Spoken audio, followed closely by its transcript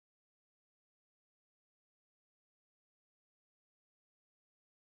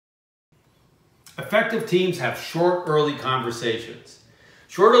Effective teams have short, early conversations.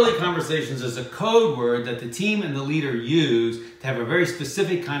 Short, early conversations is a code word that the team and the leader use to have a very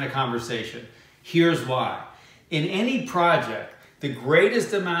specific kind of conversation. Here's why. In any project, the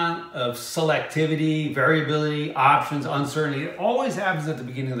greatest amount of selectivity, variability, options, uncertainty, it always happens at the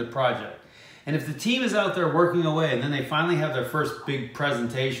beginning of the project. And if the team is out there working away and then they finally have their first big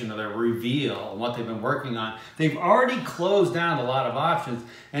presentation or their reveal on what they've been working on, they've already closed down a lot of options.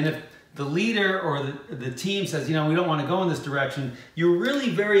 And if the leader or the team says, you know, we don't want to go in this direction, you're really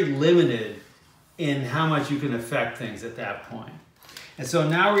very limited in how much you can affect things at that point. And so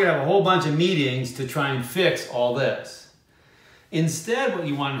now we're going to have a whole bunch of meetings to try and fix all this. Instead, what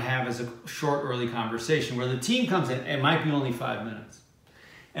you want to have is a short, early conversation where the team comes in, it might be only 5 minutes,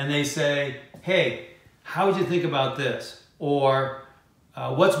 and they say, hey, how would you think about this? Or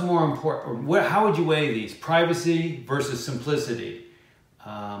what's more important? Or how would you weigh these? Privacy versus simplicity.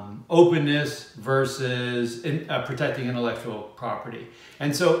 Openness versus protecting intellectual property.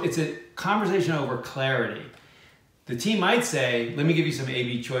 And so it's a conversation over clarity. The team might say, let me give you some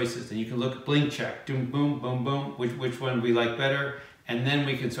A/B choices. And you can look, blink check, boom, boom, boom, boom, which one we like better. And then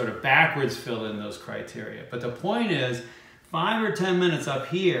we can sort of backwards fill in those criteria. But the point is, 5 or 10 minutes up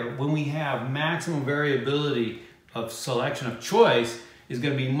here, when we have maximum variability of selection of choice, is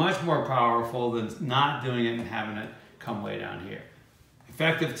going to be much more powerful than not doing it and having it come way down here.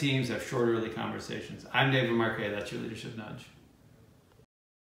 Effective teams have short, early conversations. I'm David Marquet. That's your Leadership Nudge.